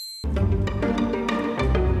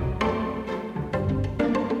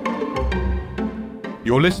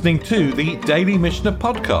You're listening to the Daily Mishnah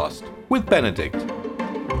Podcast with Benedict.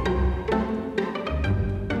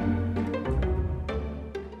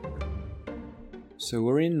 So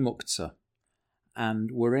we're in Muktzah,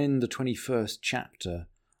 and we're in the 21st chapter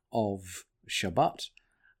of Shabbat.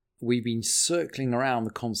 We've been circling around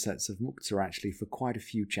the concepts of Muktzah actually for quite a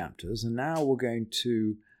few chapters, and now we're going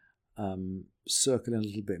to circle in a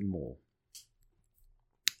little bit more.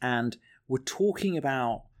 And we're talking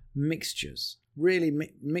about mixtures, really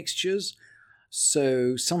mixtures.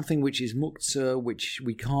 So something which is Muktzah, which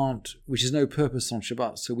has no purpose on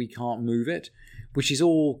Shabbat, so we can't move it, which is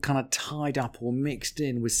all kind of tied up or mixed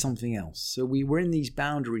in with something else. So we were in these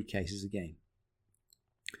boundary cases again.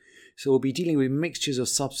 So we'll be dealing with mixtures of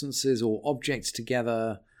substances or objects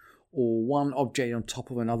together, or one object on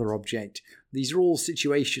top of another object. These are all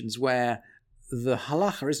situations where the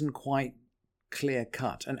halacha isn't quite clear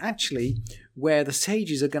cut, and actually where the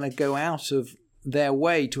sages are going to go out of their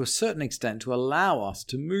way to a certain extent to allow us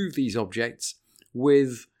to move these objects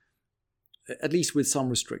with, at least with some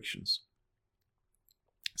restrictions.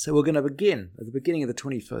 So we're going to begin at the beginning of the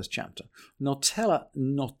 21st chapter.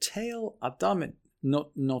 Notel Adam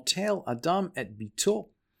et bito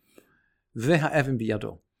veha'even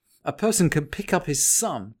biyado. A person can pick up his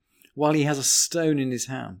son while he has a stone in his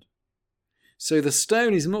hand. So the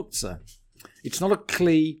stone is muktzah. It's not a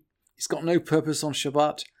kli. It's got no purpose on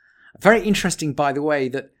Shabbat. Very interesting, by the way,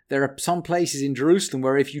 that there are some places in Jerusalem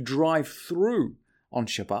where if you drive through on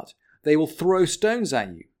Shabbat, they will throw stones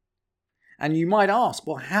at you. And you might ask,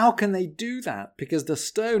 well, how can they do that? Because the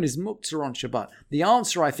stone is muktzah on Shabbat. The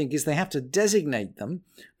answer, I think, is they have to designate them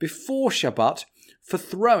before Shabbat for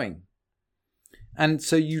throwing. And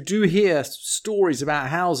so you do hear stories about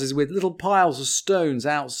houses with little piles of stones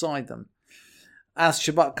outside them as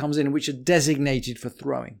Shabbat comes in, which are designated for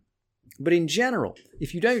throwing. But in general,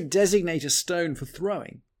 if you don't designate a stone for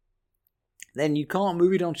throwing, then you can't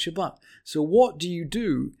move it on Shabbat. So what do you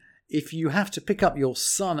do if you have to pick up your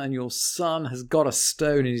son and your son has got a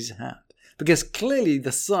stone in his hand? Because clearly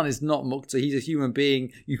the son is not muktzah, he's a human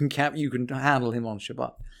being, you can handle him on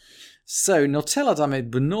Shabbat. So, notel adam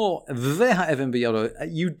et bno veha'even biyado,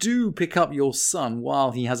 you do pick up your son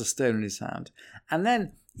while he has a stone in his hand. And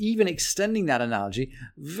then, even extending that analogy,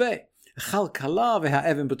 chalkala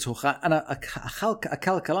veha'even b'tocha, and a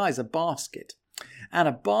kalkala is a basket. And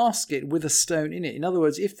a basket with a stone in it. In other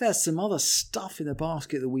words, if there's some other stuff in the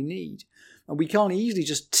basket that we need, and we can't easily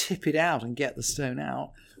just tip it out and get the stone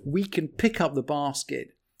out, we can pick up the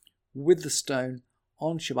basket with the stone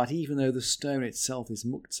on Shabbat, even though the stone itself is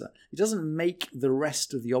muktzah. It doesn't make the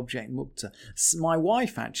rest of the object muktzah. My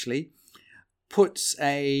wife actually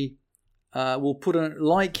will put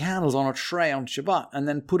light candles on a tray on Shabbat and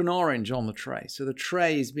then put an orange on the tray. So the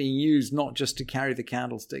tray is being used not just to carry the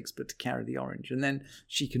candlesticks, but to carry the orange. And then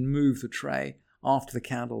she can move the tray after the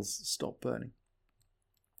candles stop burning.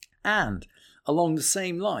 And along the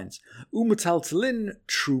same lines, umataltalin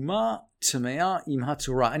truma tamea im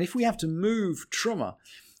haTorah. And if we have to move truma,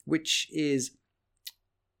 which is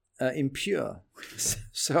impure,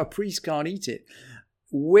 so a priest can't eat it,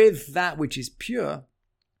 with that which is pure,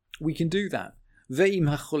 we can do that.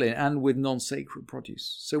 Ve'im hacholin, and with non-sacred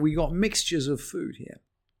produce. So we got mixtures of food here.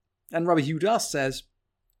 And Rabbi Yehuda says,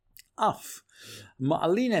 Af,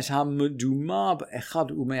 ma'alinet ha'meduma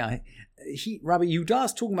b'echad u'me'ah. Rabbi Yehuda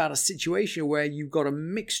is talking about a situation where you've got a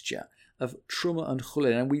mixture of truma and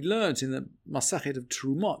chulin. And we learned in the Masachet of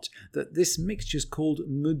Trumot that this mixture is called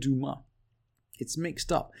meduma. It's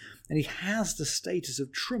mixed up. And it has the status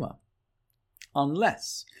of truma,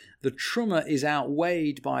 unless the truma is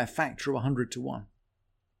outweighed by a factor of 100 to 1.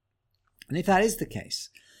 And if that is the case,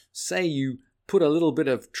 say you put a little bit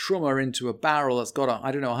of truma into a barrel that's got,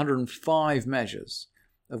 105 measures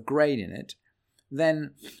of grain in it,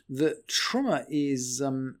 then the truma is,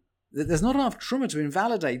 there's not enough truma to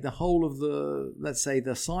invalidate the whole of the, let's say,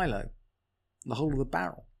 the silo, the whole of the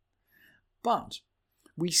barrel. But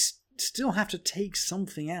we still have to take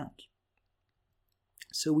something out.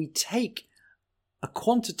 So we take a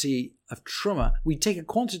quantity of truma, we take a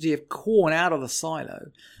quantity of corn out of the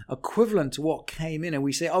silo, equivalent to what came in, and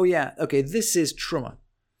we say, oh yeah, okay, this is truma.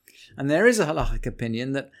 And there is a halachic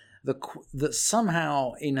opinion that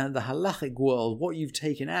somehow in the halachic world, what you've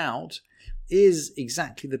taken out is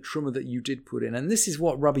exactly the truma that you did put in. And this is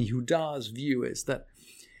what Rabbi Yehuda's view is, that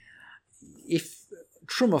if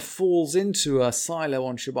truma falls into a silo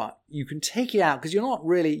on Shabbat, you can take it out, because you're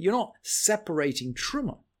not separating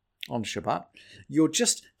truma on Shabbat, you're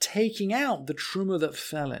just taking out the truma that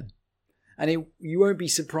fell in. And you won't be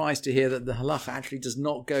surprised to hear that the halacha actually does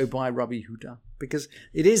not go by Rabbi Yehuda, because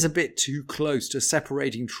it is a bit too close to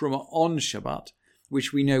separating truma on Shabbat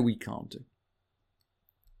which we know we can't do.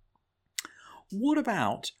 What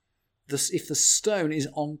about if the stone is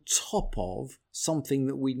on top of something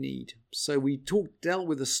that we need? So we dealt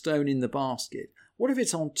with the stone in the basket. What if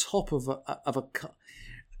it's on top of a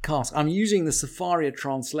cask? I'm using the Sefaria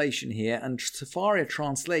translation here, and Sefaria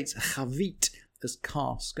translates chavit as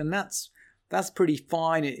cask, and that's pretty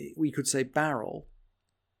fine. We could say barrel.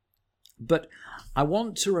 But I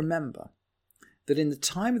want to remember that in the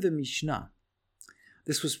time of the Mishnah,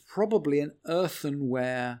 this was probably an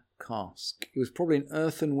earthenware cask. It was probably an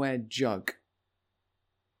earthenware jug,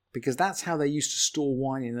 because that's how they used to store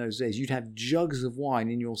wine in those days. You'd have jugs of wine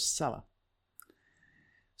in your cellar.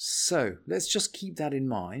 So let's just keep that in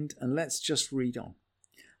mind, and let's just read on.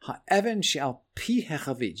 Ha'even she'al pi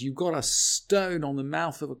hechavit. You've got a stone on the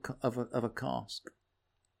mouth of a cask.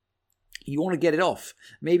 You want to get it off.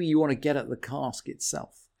 Maybe you want to get at the cask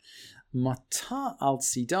itself. Mata al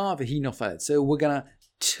tzida v'hi nofelet. So we're going to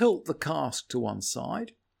tilt the cask to one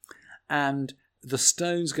side, and the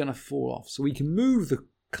stone's going to fall off. So we can move the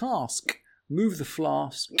cask, move the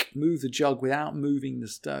flask, move the jug without moving the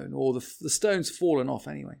stone, or the stone's fallen off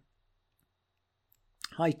anyway.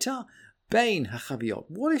 Haita bein hachaviot.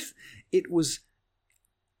 What if it was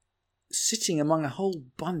sitting among a whole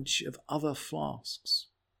bunch of other flasks?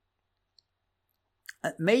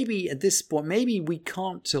 Maybe at this point, maybe we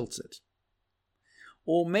can't tilt it.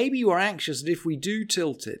 Or maybe you are anxious that if we do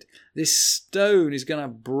tilt it, this stone is going to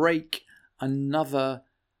break another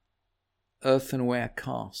earthenware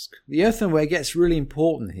cask. The earthenware gets really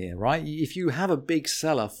important here, right? If you have a big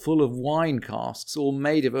cellar full of wine casks all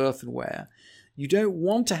made of earthenware, you don't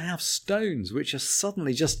want to have stones which are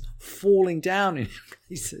suddenly just falling down in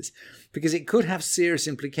places, because it could have serious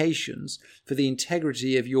implications for the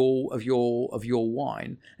integrity of your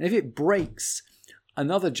wine. And if it breaks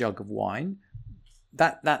another jug of wine,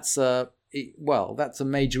 that's a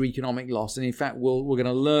major economic loss. And in fact, we're going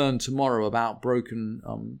to learn tomorrow about broken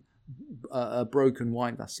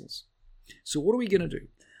wine vessels. So what are we going to do?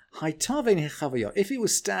 If it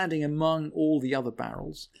was standing among all the other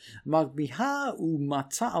barrels, we're going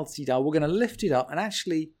to lift it up and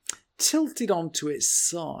actually tilt it onto its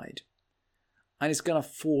side, and it's going to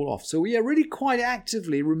fall off. So we are really quite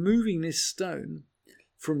actively removing this stone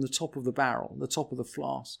from the top of the barrel, the top of the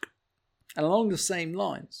flask. And along the same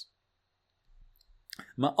lines,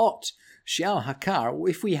 ma'ot shial hakar,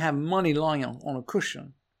 if we have money lying on a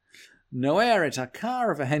cushion, noer et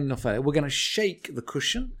hakar v'hen nofel, we're going to shake the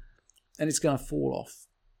cushion and it's going to fall off.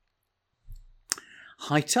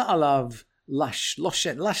 Haita alav lash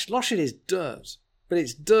loshet. Loshet is dirt, but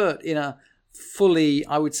it's dirt in a fully,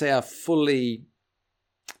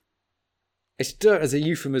 it's dirt as a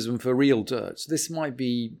euphemism for real dirt. So this might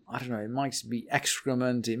be, I don't know, it might be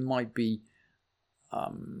excrement, it might be,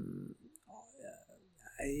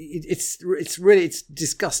 it's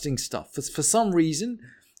disgusting stuff. For some reason,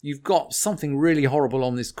 you've got something really horrible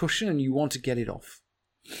on this cushion and you want to get it off.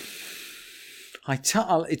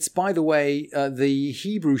 It's, by the way, the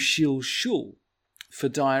Hebrew shilshul for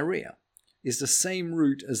diarrhea is the same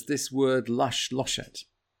root as this word loshet.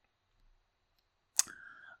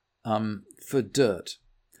 For dirt.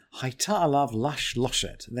 Haita alav lash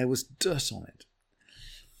loshet. There was dirt on it.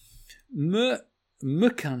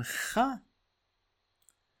 Mukancha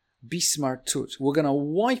bismartut. We're going to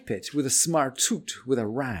wipe it with a smartut, with a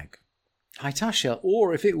rag. Haita shel,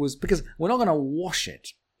 or if it was, because we're not going to wash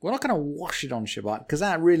it. We're not going to wash it on Shabbat, because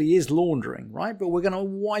that really is laundering, right? But we're going to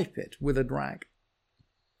wipe it with a rag.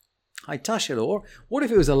 Haita shel, or what if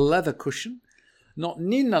it was a leather cushion? Not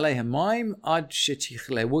nin aleha maim ad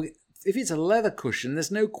shetichle. If it's a leather cushion, there's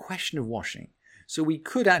no question of washing. So we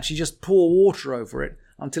could actually just pour water over it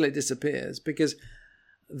until it disappears, because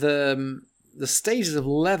the status of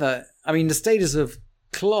leather, the status of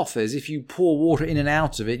cloth is if you pour water in and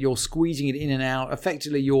out of it, you're squeezing it in and out.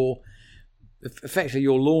 Effectively you're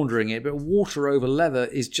laundering it, but water over leather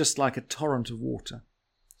is just like a torrent of water.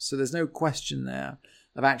 So there's no question there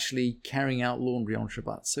of actually carrying out laundry on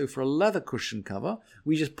Shabbat. So for a leather cushion cover,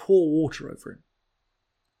 we just pour water over it.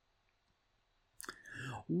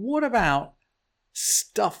 What about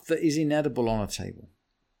stuff that is inedible on a table?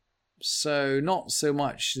 So not so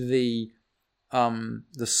much the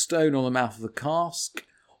stone on the mouth of the cask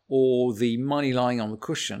or the money lying on the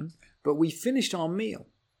cushion, but we finished our meal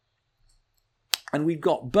and we've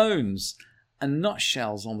got bones and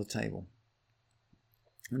nutshells on the table.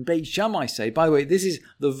 And Beit Shammai say, by the way, this is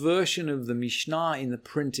the version of the Mishnah in the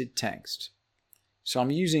printed text. So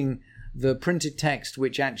I'm using the printed text,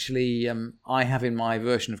 which actually I have in my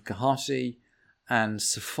version of Kahati, and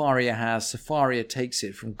Sefaria has. Sefaria takes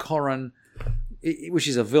it from Koran. which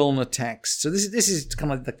is a Vilna text. So this is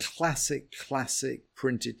kind of the classic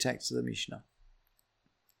printed text of the Mishnah.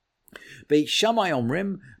 Beit Shammai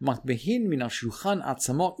omrim makbehin min hashulchan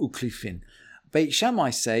atzamot uklifin. Beit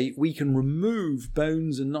Shammai say we can remove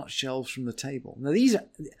bones and nutshells from the table. Now these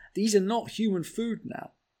are not human food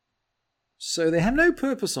now, so they have no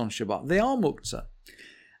purpose on Shabbat. They are muktzah.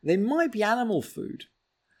 They might be animal food,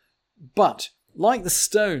 but like the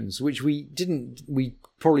stones, which we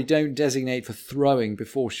probably don't designate for throwing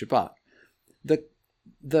before Shabbat, the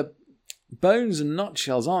bones and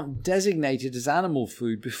nutshells aren't designated as animal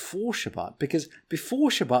food before Shabbat, because before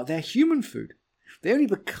Shabbat they're human food. They only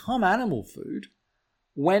become animal food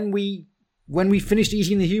when we finished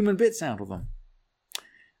eating the human bits out of them.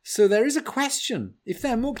 So there is a question. If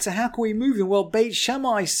they're muktzah, how can we move them? Well, Beit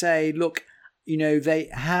Shammai say, look, they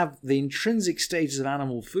have the intrinsic status of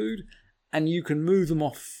animal food, and you can move them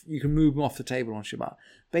off. You can move them off the table on Shabbat.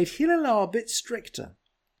 Beit Hillel are a bit stricter,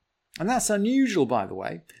 and that's unusual, by the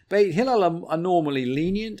way. Beit Hillel are normally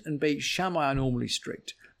lenient, and Beit Shammai are normally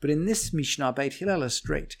strict. But in this Mishnah, Beit Hillel are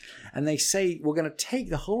strict, and they say we're going to take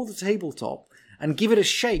the whole of the tabletop and give it a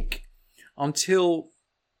shake until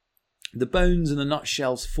the bones and the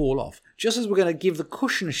nutshells fall off, just as we're going to give the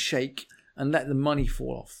cushion a shake and let the money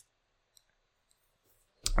fall off.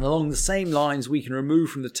 And along the same lines, we can remove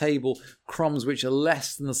from the table crumbs which are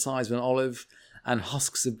less than the size of an olive and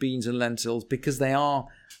husks of beans and lentils, because it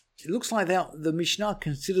looks like the Mishnah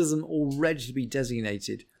considers them already to be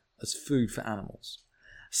designated as food for animals.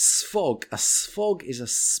 Sfog. A sfog is a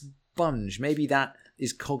sponge. Maybe that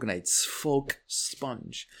is cognate. Sfog,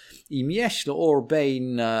 sponge. If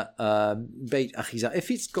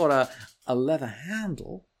it's got a leather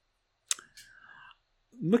handle,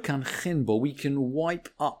 we can wipe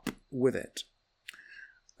up with it.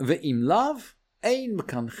 Ve'im lav, ein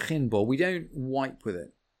mekanchin, we don't wipe with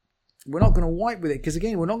it. We're not going to wipe with it because,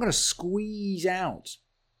 again, we're not going to squeeze out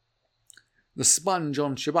the sponge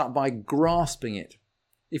on Shabbat by grasping it.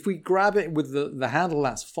 If we grab it with the handle,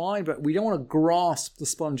 that's fine, but we don't want to grasp the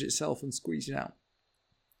sponge itself and squeeze it out.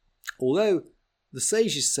 Although the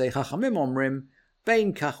sages say, Chachamim omrim,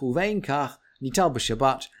 bein kach uvein kach, nital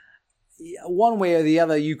b'Shabbat. One way or the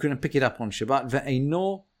other, you can pick it up on Shabbat.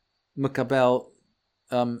 Ve'eino mekabel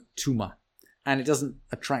tuma. And it doesn't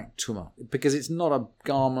attract tuma, because it's not a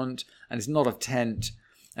garment, and it's not a tent,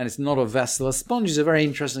 and it's not a vessel. A sponge is a very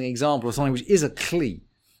interesting example of something which is a kli.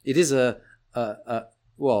 It is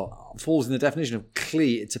falls in the definition of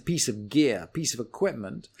kli. It's a piece of gear, a piece of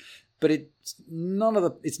equipment, but it's not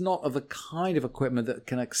of the kind of equipment that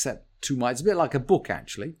can accept tuma. It's a bit like a book,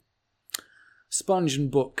 actually. Sponge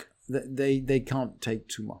and book, they can't take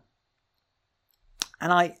tuma.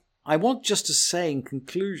 And I want just to say in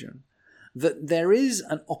conclusion that there is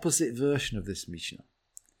an opposite version of this Mishnah,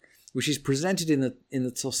 which is presented in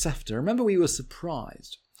the Tosefta. Remember, we were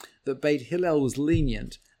surprised that Beit Hillel was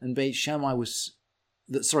lenient and Beit Shammai was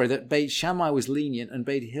lenient and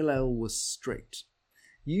Beit Hillel was strict.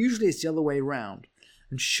 Usually it's the other way around.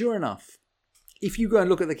 And sure enough, if you go and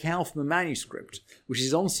look at the Kaufman manuscript, which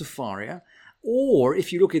is on Sefaria, or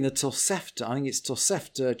if you look in the Tosefta, I think it's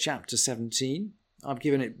Tosefta chapter 17, I've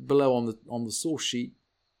given it below on the source sheet,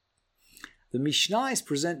 the Mishnah is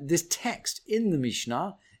this text in the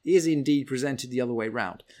Mishnah is indeed presented the other way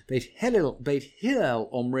round. Beit Hillel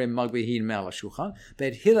omrim magbehin me'al hashulchan.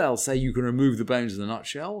 Beit Hillel say you can remove the bones of the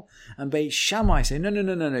nutshell, and Beit Shammai say no,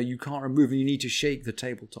 you can't remove them. You need to shake the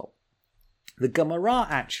tabletop. The Gemara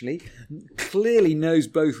actually clearly knows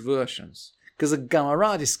both versions, because the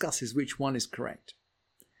Gemara discusses which one is correct.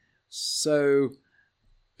 So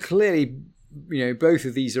clearly, both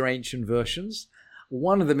of these are ancient versions.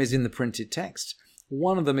 One of them is in the printed text.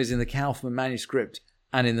 One of them is in the Kaufman manuscript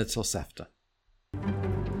and in the Tosefta.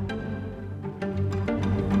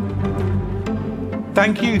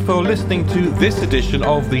 Thank you for listening to this edition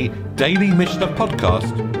of the Daily Mishnah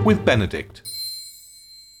Podcast with Benedict.